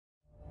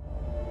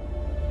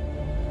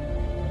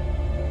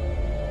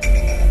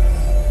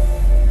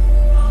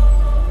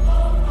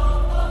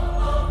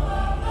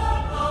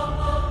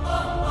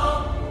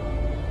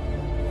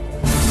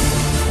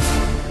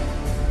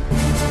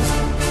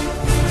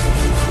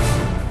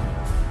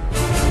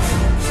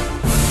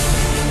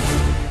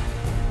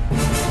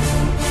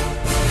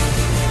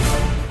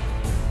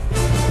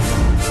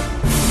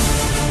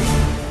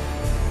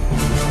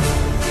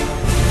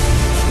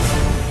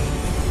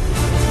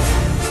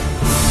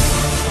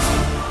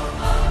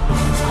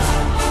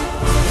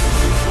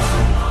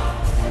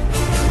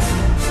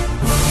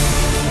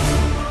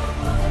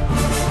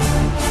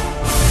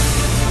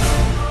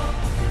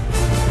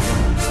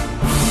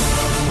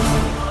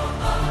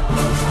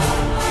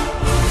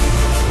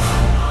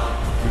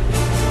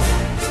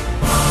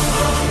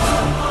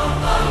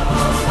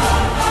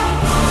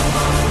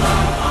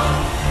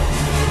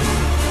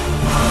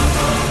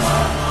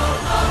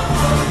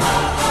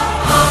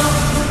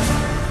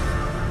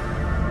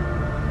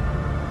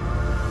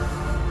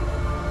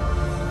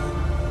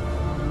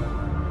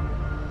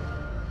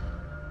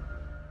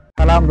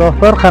Salam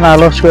dostlar,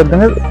 kanala hoş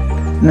geldiniz.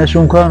 Ne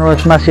şu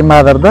Koneurgenc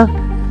maşynlarida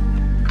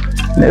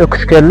ne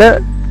öküskelle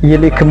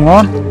yıl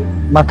 2010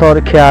 motor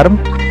 2.5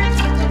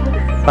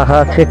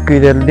 daha tek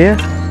güdeldi.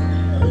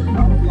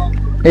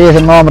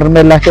 Eğer nomor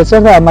mellah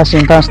kese ve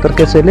maşyn tanıştır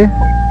keseli.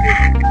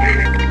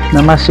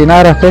 Ne maşyn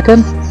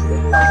arafeten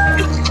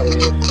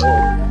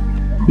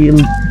yıl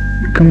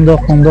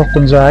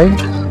 2019 ay.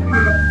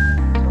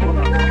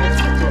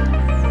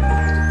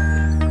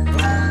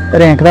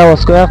 Renk da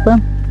koyak.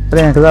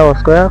 Renk da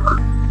koyak.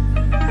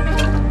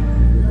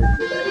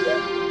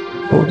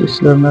 Bu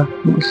işlerine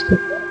işte.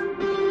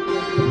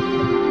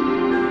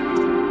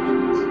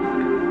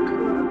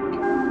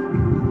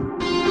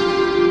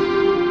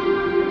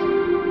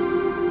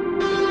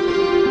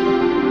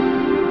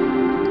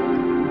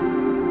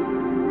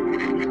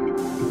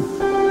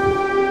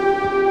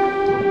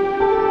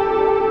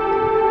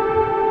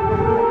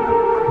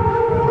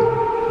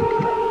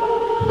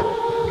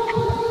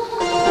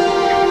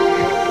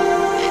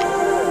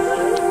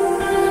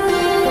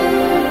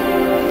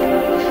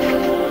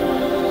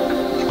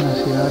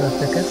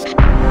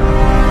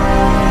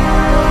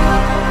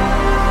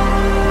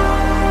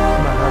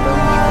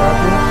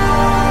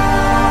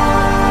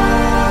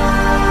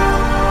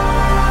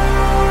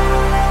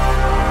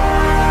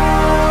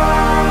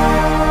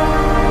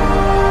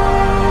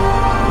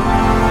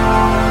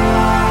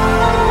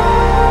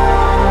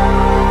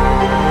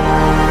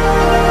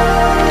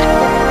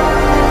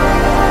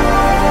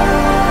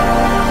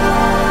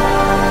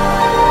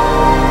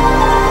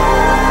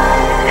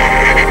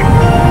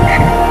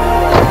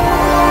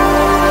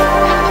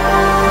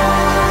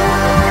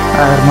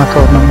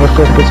 Motorun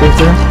bakıp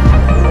geçeceğim.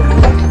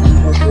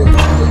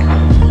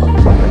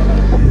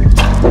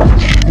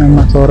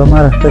 Motorum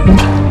araktaki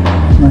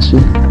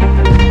maşyn.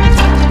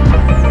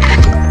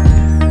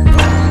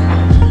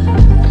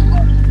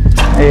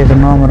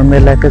 Eğer nomoru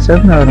mellah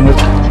keser ne olur?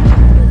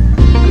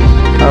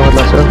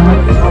 Havalaşır mı?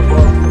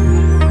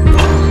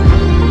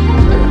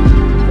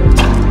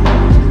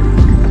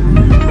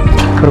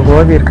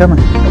 Kırgıva bir kanı.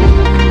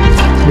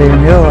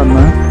 Değmiyor var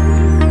mı?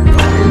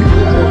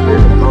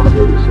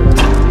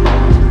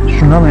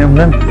 Şuna mı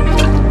ömrün?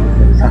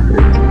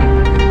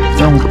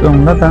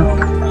 Ömrün da.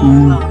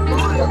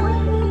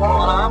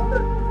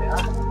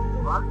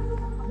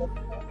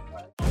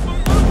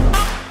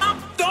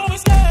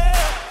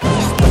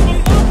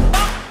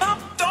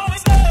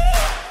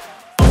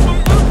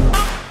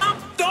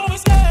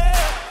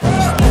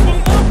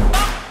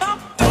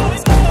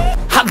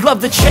 Love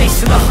the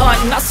chase and the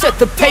hunt, and I set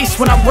the pace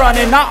when I'm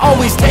running. I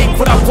always take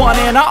what I want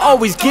and I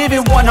always give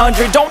it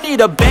 100. Don't need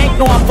a bank,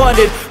 no I'm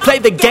funded. Play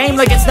the game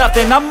like it's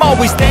nothing. I'm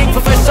always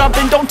thankful for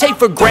something. Don't take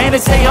for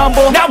granted, stay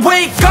humble. Now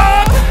wake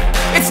up,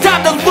 it's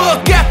time to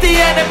look at the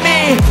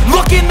enemy.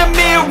 Look in the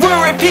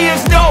mirror if he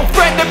is no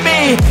friend to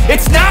me.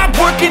 It's not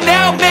working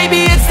out,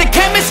 maybe it's the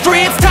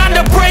chemistry. It's time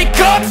to break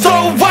up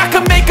so I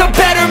can make a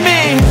better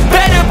me.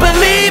 Better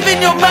believe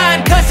in your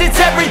mind, cause it's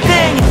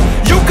everything.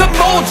 You can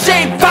mold,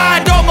 shape,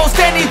 find almost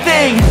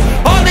anything.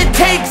 All it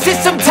takes is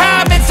some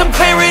time and some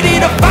clarity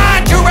to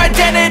find your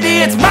identity.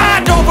 It's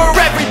mind over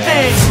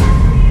everything.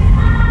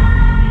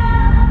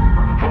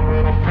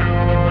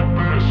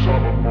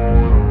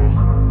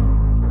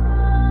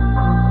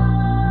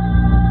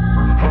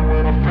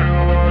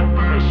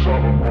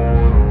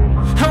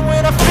 And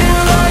when I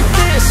feel like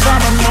this,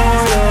 I'm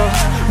immortal.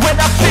 When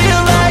I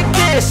feel like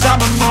this,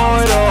 I'm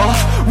immortal.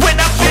 When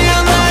I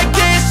feel like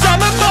this,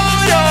 I'm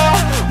immortal.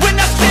 When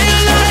I feel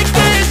like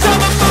this,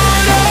 I'm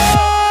immortal.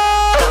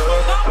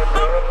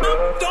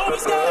 Don't be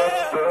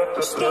scared.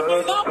 Just give me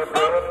up.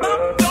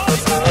 Don't be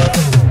scared.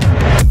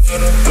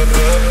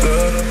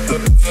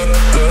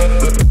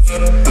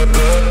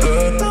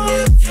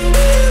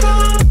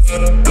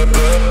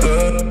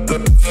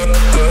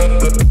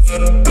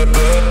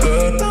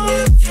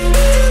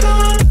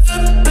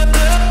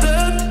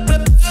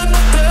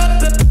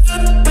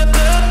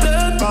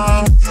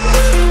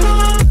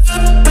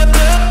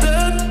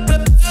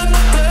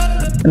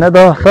 Ne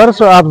dostlar,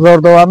 şu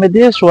abzor devam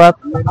ediyor. Şu an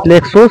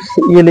Lexus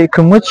yıl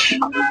 2003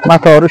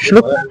 motor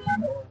 3'lük.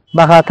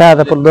 Baha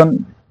tadı puldan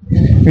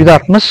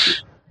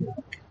 160.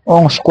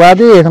 10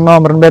 squadi,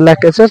 nomorun mellah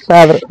keser.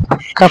 Tadı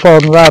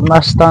kapağını da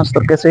nasıl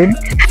tanıştır keseyim.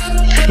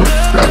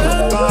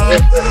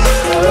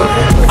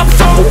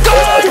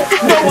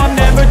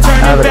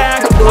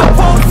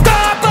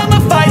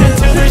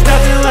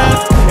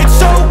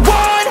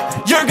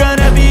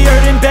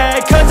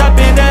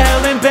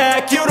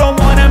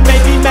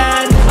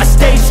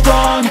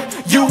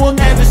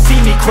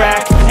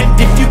 Crack.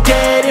 And if you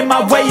get in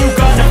my way, you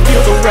gonna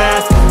feel the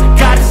wrath.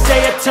 Gotta say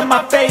it to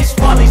my face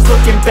while he's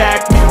looking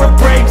back. Mirror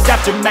breaks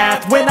after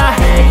math. When I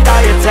hate,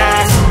 I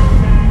attack.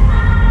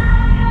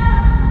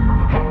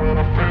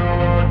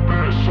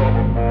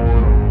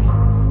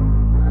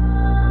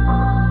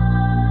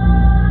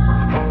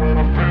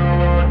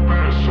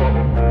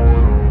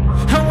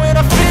 And when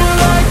I feel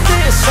like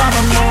this, I'm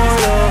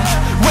immortal.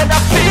 When I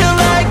feel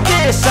like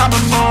this, I'm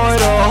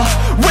immortal.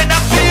 When I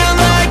feel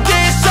like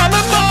this, I'm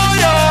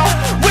immortal.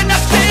 When I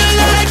feel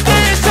like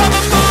this, I'm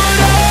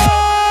immortal.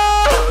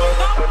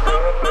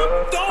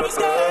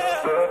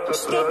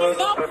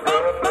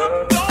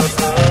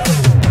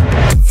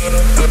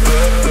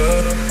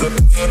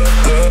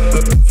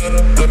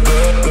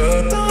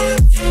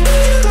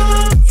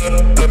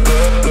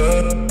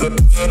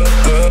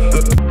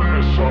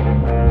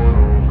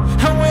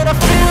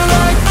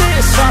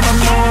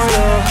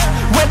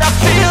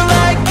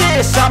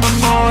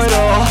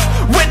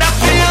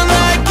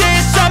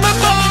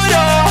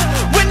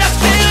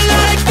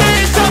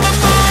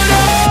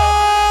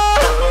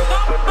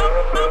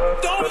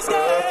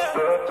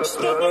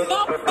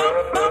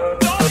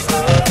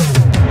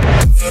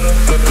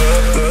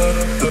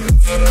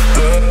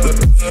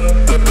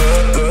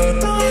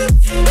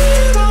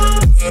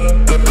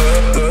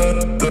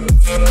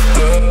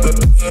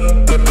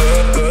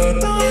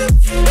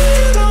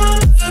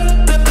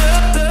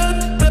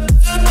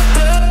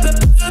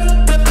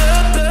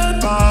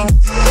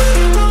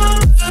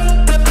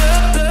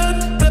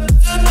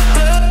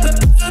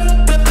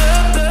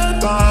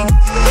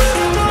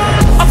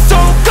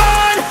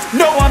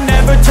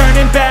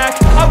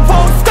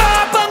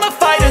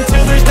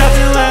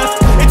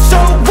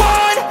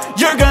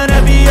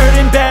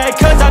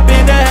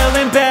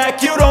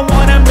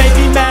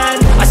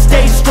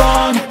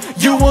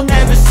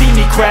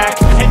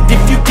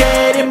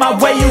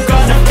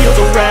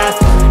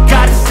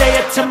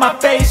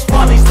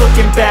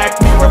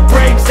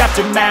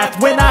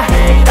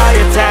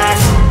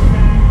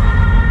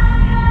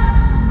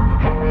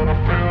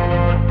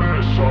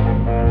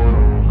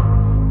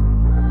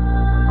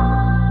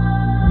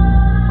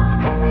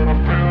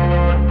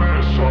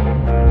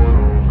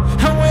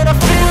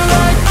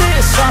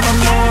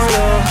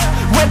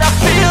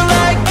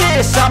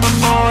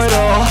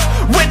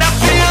 when I'm